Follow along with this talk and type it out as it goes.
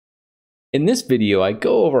In this video, I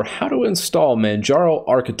go over how to install Manjaro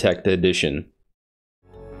Architect Edition.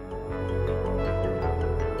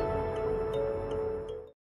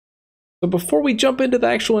 So before we jump into the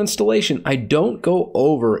actual installation, I don't go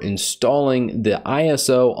over installing the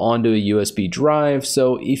ISO onto a USB drive.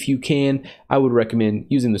 So if you can, I would recommend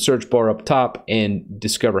using the search bar up top and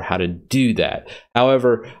discover how to do that.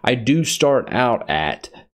 However, I do start out at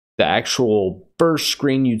the actual first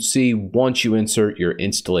screen you'd see once you insert your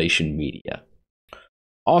installation media.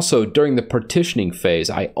 Also, during the partitioning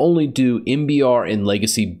phase, I only do MBR and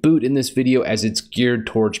legacy boot in this video as it's geared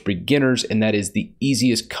towards beginners, and that is the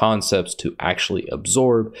easiest concepts to actually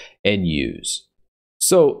absorb and use.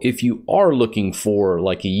 So if you are looking for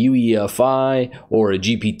like a UEFI or a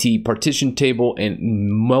GPT partition table and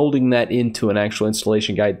molding that into an actual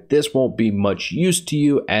installation guide, this won't be much use to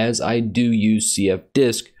you, as I do use CF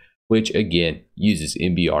disk, which again uses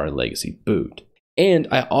MBR and legacy boot. And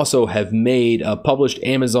I also have made a published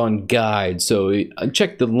Amazon guide, so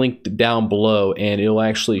check the link down below and it'll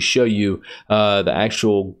actually show you the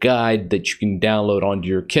actual guide that you can download onto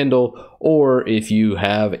your Kindle, or if you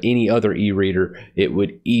have any other e-reader, it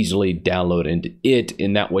would easily download into it,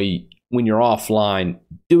 and that way when you're offline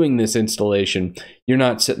doing this installation, you're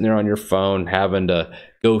not sitting there on your phone having to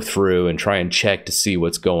go through and try and check to see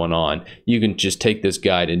what's going on. You can just take this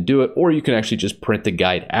guide and do it, or you can actually just print the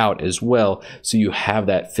guide out as well, so you have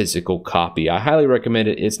that physical copy. I highly recommend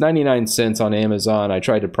it. It's 99 cents on Amazon. I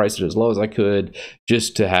tried to price it as low as I could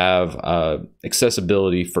just to have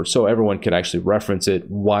accessibility so everyone could actually reference it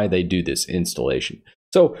while they do this installation.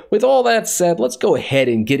 So with all that said, let's go ahead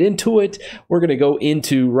and get into it. We're going to go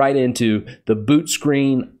right into the boot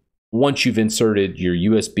screen once you've inserted your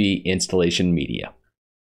USB installation media.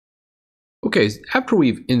 Okay, after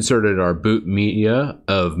we've inserted our boot media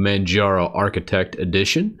of Manjaro Architect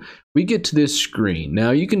Edition, we get to this screen. Now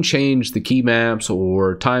you can change the key maps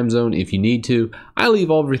or time zone if you need to. I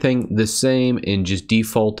leave everything the same and just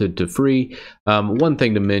defaulted to free. One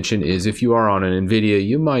thing to mention is if you are on an NVIDIA,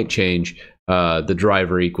 you might change the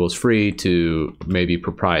driver equals free to maybe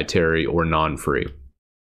proprietary or non-free.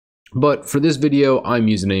 But for this video, I'm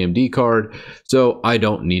using an AMD card, so I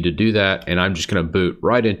don't need to do that, and I'm just going to boot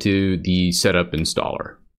right into the setup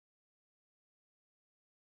installer.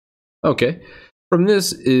 Okay, from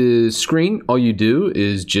this screen, all you do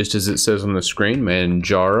is just as it says on the screen,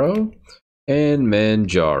 Manjaro and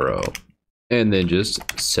Manjaro, and then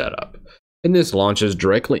just setup. And this launches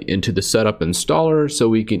directly into the setup installer, so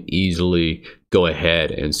we can easily go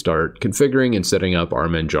ahead and start configuring and setting up our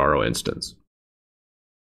Manjaro instance.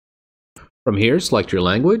 From here, select your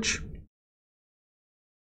language.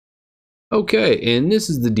 Okay, and this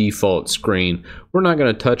is the default screen. We're not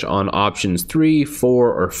going to touch on options 3,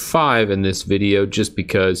 4, or 5 in this video just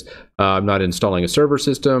because I'm not installing a server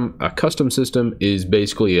system. A custom system is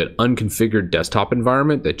basically an unconfigured desktop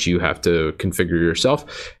environment that you have to configure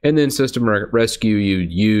yourself. And then System Rescue you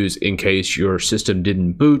use in case your system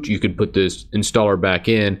didn't boot. You could put this installer back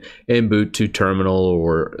in and boot to terminal,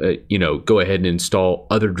 or go ahead and install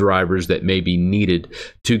other drivers that may be needed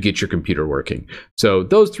to get your computer working. So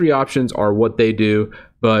those 3 options are what they do.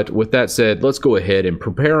 But with that said, let's go ahead and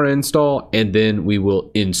prepare an install, and then we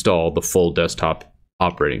will install the full desktop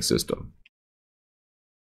operating system.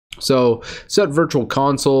 So set virtual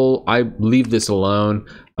console, I leave this alone.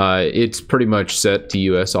 It's pretty much set to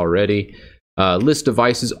US already. List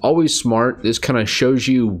devices, always smart. This kind of shows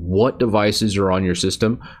you what devices are on your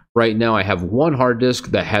system. Right now I have one hard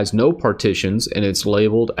disk that has no partitions, and it's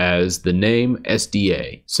labeled as the name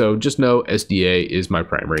SDA. So just know SDA is my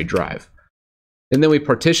primary drive. And then we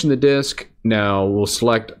partition the disk. Now we'll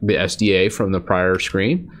select the SDA from the prior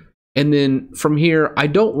screen. And then from here, I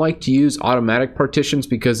don't like to use automatic partitions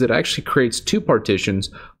because it actually creates 2 partitions.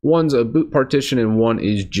 One's a boot partition and one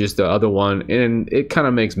is just the other one, and it kind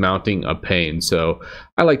of makes mounting a pain. So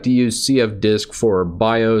I like to use CF disk for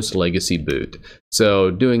BIOS legacy boot.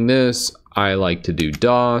 So doing this, I like to do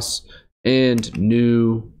DOS and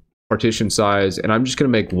new partition size, and I'm just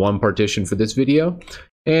going to make 1 partition for this video.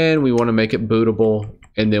 And we want to make it bootable,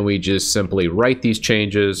 and then we just simply write these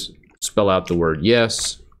changes, spell out the word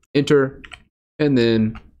yes, enter, and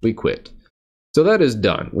then we quit. So that is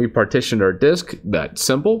done. We partitioned our disk. That's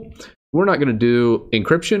simple. We're not going to do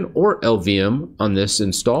encryption or LVM on this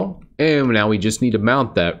install, and now we just need to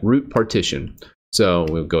mount that root partition. So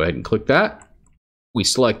we'll go ahead and click that. We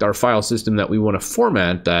select our file system that we want to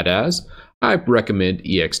format that as. I recommend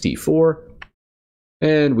ext4,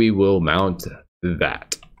 and we will mount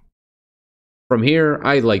that. From here,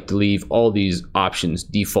 I like to leave all these options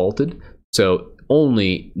defaulted, so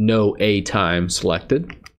only no A time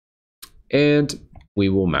selected, and we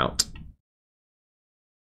will mount.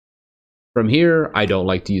 From here, I don't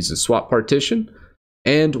like to use the swap partition,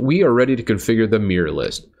 and we are ready to configure the mirror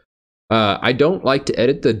list. I don't like to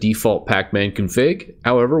edit the default Pacman config.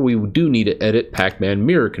 However, we do need to edit Pacman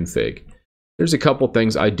mirror config. There's a couple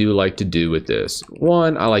things I do like to do with this.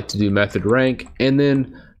 One, I like to do method rank, and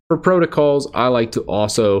then for protocols, I like to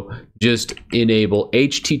also just enable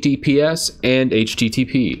HTTPS and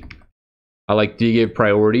HTTP. I like to give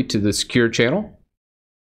priority to the secure channel.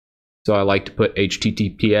 So I like to put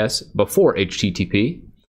HTTPS before HTTP,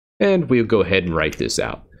 and we'll go ahead and write this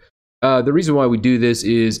out. The reason why we do this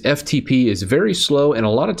is FTP is very slow, and a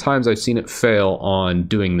lot of times I've seen it fail on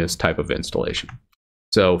doing this type of installation.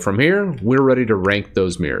 So from here, we're ready to rank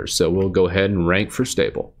those mirrors. So we'll go ahead and rank for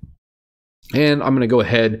stable. And I'm going to go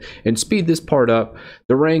ahead and speed this part up.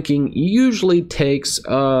 The ranking usually takes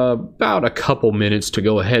about a couple minutes to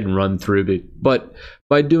go ahead and run through it, but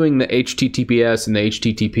by doing the HTTPS and the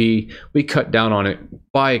HTTP, we cut down on it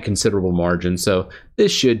by a considerable margin. So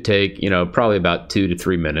this should take, probably about 2 to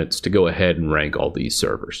 3 minutes to go ahead and rank all these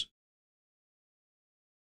servers.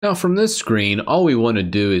 Now from this screen, all we want to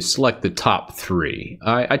do is select the top 3.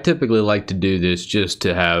 I typically like to do this just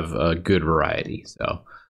to have a good variety. So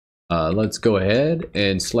let's go ahead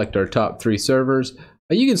and select our top 3 servers.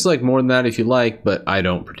 You can select more than that if you like, but I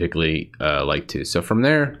don't particularly like to. So from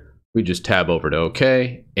there, we just tab over to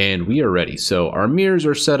OK, and we are ready. So our mirrors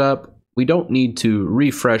are set up. We don't need to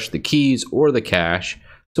refresh the keys or the cache.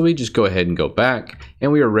 So we just go ahead and go back,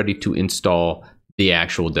 and we are ready to install the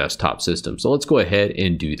actual desktop system. So let's go ahead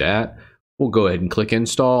and do that. We'll go ahead and click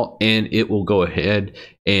install, and it will go ahead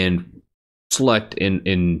and select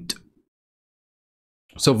and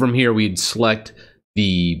so from here we'd select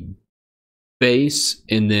the base,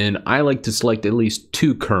 and then I like to select at least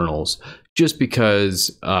 2 kernels just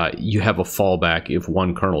because you have a fallback if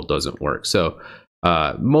one kernel doesn't work. So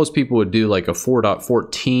most people would do like a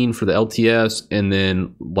 4.14 for the LTS, and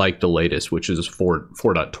then like the latest, which is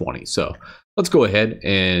 4.20. So let's go ahead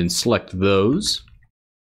and select those.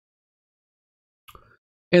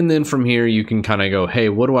 And then from here, you can kind of go, hey,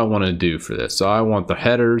 what do I want to do for this? So I want the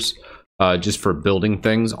headers just for building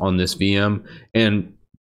things on this VM. And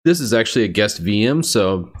this is actually a guest VM,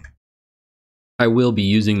 so I will be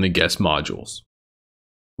using the guest modules.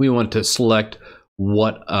 We want to select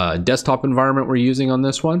what desktop environment we're using on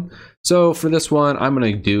this one. So for this one, I'm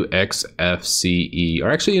going to do XFCE, or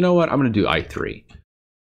actually, you know what? I'm going to do i3.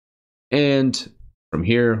 And from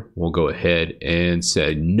here, we'll go ahead and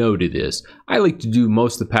say no to this. I like to do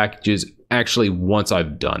most of the packages actually once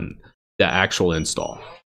I've done the actual install.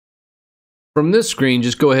 From this screen,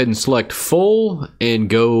 just go ahead and select full and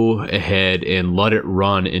go ahead and let it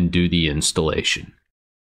run and do the installation.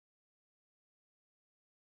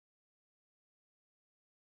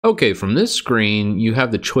 Okay, from this screen, you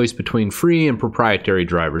have the choice between free and proprietary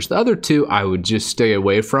drivers. The other two I would just stay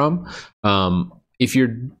away from. If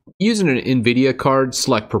you're using an NVIDIA card,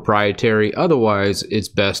 select proprietary. Otherwise, it's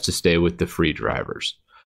best to stay with the free drivers.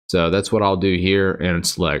 So that's what I'll do here and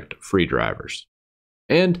select free drivers.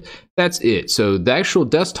 And that's it. So the actual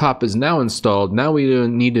desktop is now installed. Now we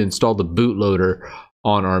need to install the bootloader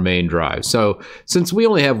on our main drive. So since we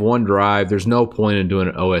only have one drive, there's no point in doing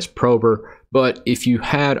an OS prober. But if you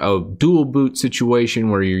had a dual boot situation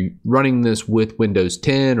where you're running this with Windows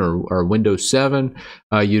 10 or Windows 7,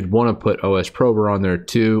 you'd want to put OS prober on there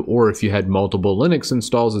too. Or if you had multiple Linux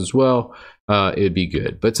installs as well, it'd be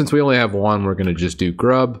good. But since we only have one, we're going to just do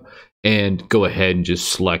grub and go ahead and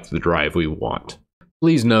just select the drive we want.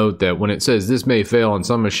 Please note that when it says this may fail on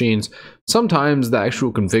some machines, sometimes the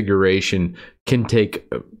actual configuration can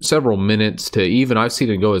take several minutes to even, I've seen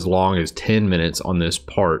it go as long as 10 minutes on this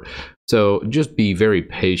part. So just be very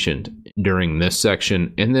patient during this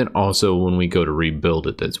section, and then also when we go to rebuild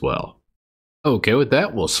it as well. Okay, with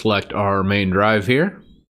that, we'll select our main drive here.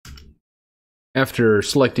 After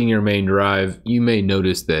selecting your main drive, you may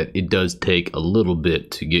notice that it does take a little bit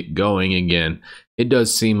to get going again. It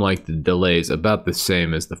does seem like the delay is about the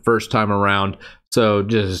same as the first time around. So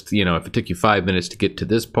just, if it took you 5 minutes to get to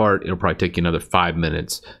this part, it'll probably take you another 5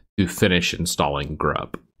 minutes to finish installing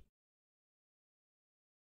grub.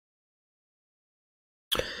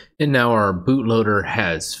 And now our bootloader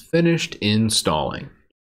has finished installing.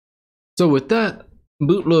 So with that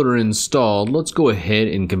bootloader installed, let's go ahead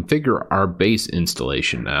and configure our base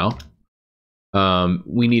installation now.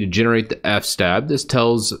 We need to generate the fstab. This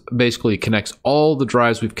basically connects all the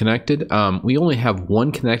drives we've connected. We only have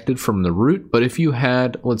one connected from the root, but if you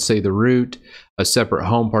had, let's say, the root, a separate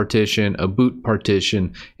home partition, a boot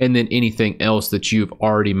partition, and then anything else that you've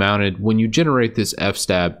already mounted, when you generate this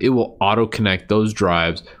fstab, it will auto connect those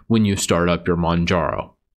drives when you start up your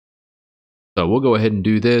Manjaro. So we'll go ahead and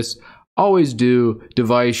do this. always do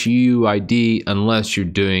device UUID unless you're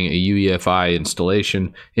doing a UEFI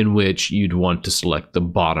installation, in which you'd want to select the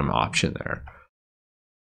bottom option there.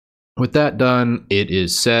 With that done, it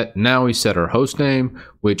is set. Now we set our host name,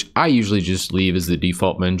 which I usually just leave as the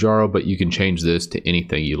default Manjaro, but you can change this to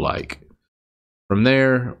anything you like. From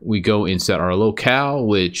there, we go and set our locale,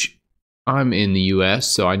 which I'm in the US,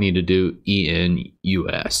 so I need to do EN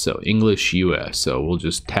US, so English US. So we'll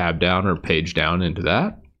just tab down or page down into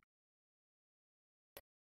that.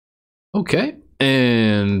 Okay,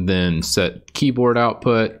 and then set keyboard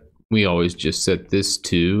output. We always just set this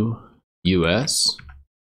to US.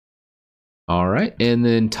 All right, and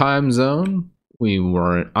then time zone.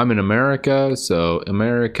 I'm in America, so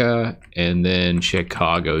America, and then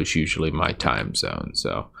Chicago is usually my time zone.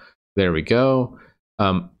 So there we go.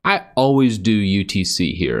 I always do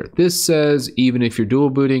UTC here. This says even if you're dual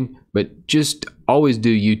booting, but just always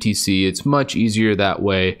do UTC. It's much easier that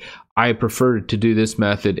way. I prefer to do this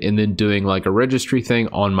method and then doing like a registry thing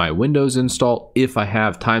on my Windows install if I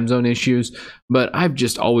have time zone issues, but I've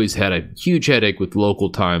just always had a huge headache with local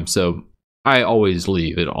time, so I always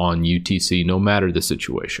leave it on UTC no matter the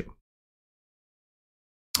situation.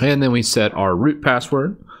 And then we set our root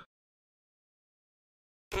password.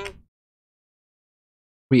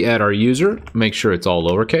 We add our user, make sure it's all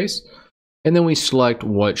lowercase, and then we select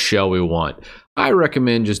what shell we want. I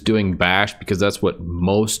recommend just doing bash because that's what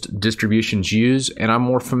most distributions use, and I'm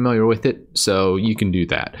more familiar with it, so you can do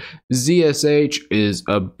that. ZSH is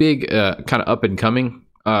a big kind of up and coming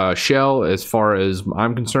shell as far as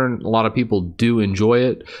I'm concerned. A lot of people do enjoy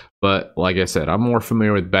it, but like I said, I'm more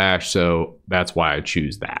familiar with bash, so that's why I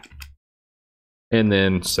choose that. And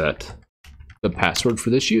then set the password for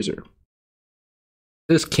this user.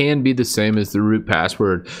 This can be the same as the root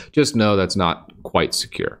password, just know that's not quite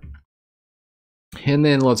secure. And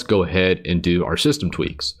then let's go ahead and do our system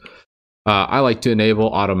tweaks. I like to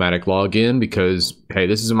enable automatic login because, hey,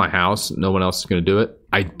 this is in my house. No one else is going to do it.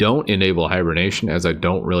 I don't enable hibernation as I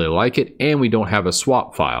don't really like it, and we don't have a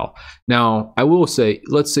swap file. Now, I will say,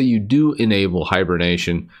 let's say you do enable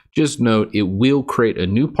hibernation. Just note it will create a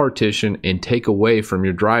new partition and take away from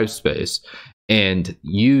your drive space and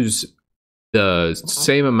use the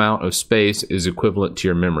same amount of space is equivalent to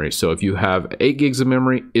your memory. So if you have 8 gigs of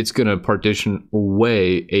memory, it's going to partition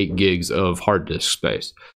away 8 gigs of hard disk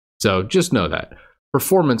space. So just know that.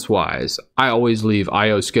 Performance wise, I always leave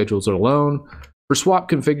IO schedules alone. For swap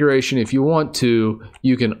configuration, if you want to,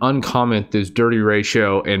 you can uncomment this dirty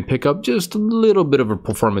ratio and pick up just a little bit of a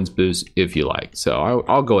performance boost if you like. So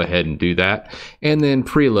I'll go ahead and do that. And then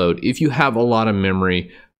preload. If you have a lot of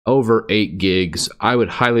memory, over 8 gigs, I would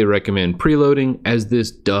highly recommend preloading, as this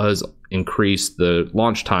does increase the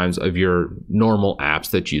launch times of your normal apps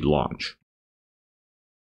that you'd launch.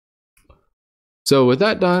 So with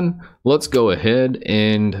that done, let's go ahead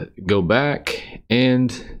and go back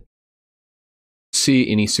and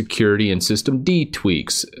see any security and system D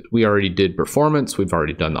tweaks. We already did performance, we've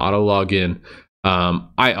already done the auto login.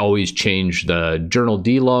 I always change the journal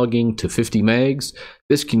delogging to 50 megs.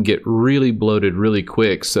 This can get really bloated really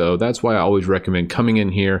quick, so that's why I always recommend coming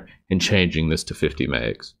in here and changing this to 50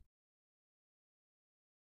 megs.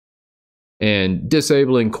 And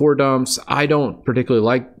disabling core dumps, I don't particularly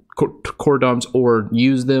like core dumps or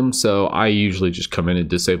use them, so I usually just come in and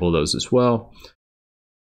disable those as well.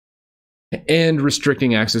 And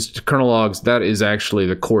restricting access to kernel logs, that is actually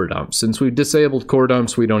the core dump. Since we've disabled core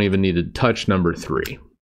dumps, we don't even need to touch number 3.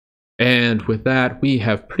 And with that, we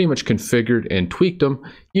have pretty much configured and tweaked them.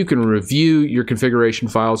 You can review your configuration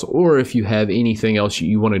files, or if you have anything else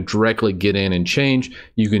you want to directly get in and change,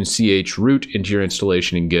 you can chroot into your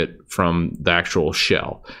installation and get from the actual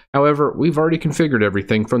shell. However, we've already configured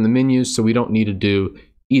everything from the menus, so we don't need to do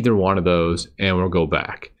either one of those, and we'll go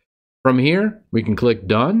back. From here, we can click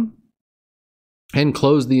Done and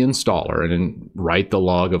close the installer and then write the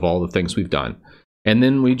log of all the things we've done. And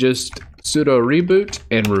then we just sudo reboot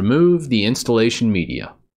and remove the installation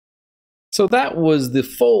media. So that was the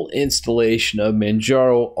full installation of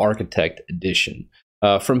Manjaro Architect Edition.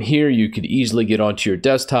 From here, you could easily get onto your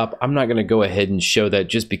desktop. I'm not going to go ahead and show that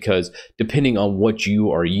just because depending on what you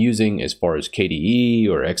are using as far as KDE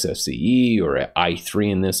or XFCE or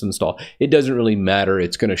i3 in this install, it doesn't really matter.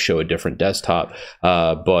 It's going to show a different desktop,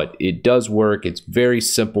 but it does work. It's very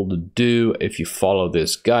simple to do if you follow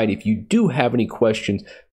this guide. If you do have any questions,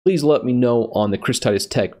 please let me know on the Chris Titus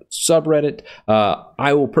Tech subreddit.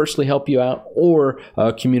 I will personally help you out, or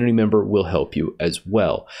a community member will help you as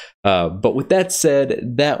well. But with that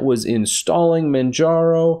said, that was installing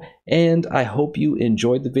Manjaro, and I hope you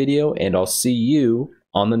enjoyed the video, and I'll see you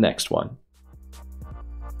on the next one.